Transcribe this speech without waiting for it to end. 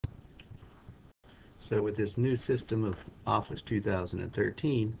So with this new system of Office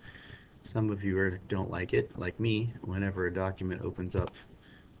 2013, some of you don't like it, like me, whenever a document opens up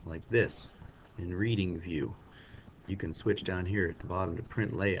like this in reading view. You can switch down here at the bottom to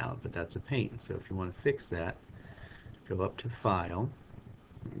print layout, but that's a pain. So if you want to fix that, go up to File,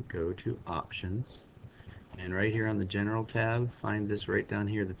 go to Options, and right here on the General tab, find this right down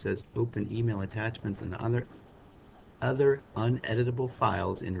here that says Open Email Attachments and other uneditable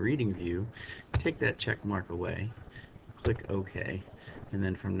files in reading view. Take that check mark away, click OK, and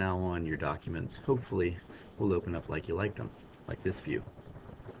then from now on your documents hopefully will open up like you like them, like this view.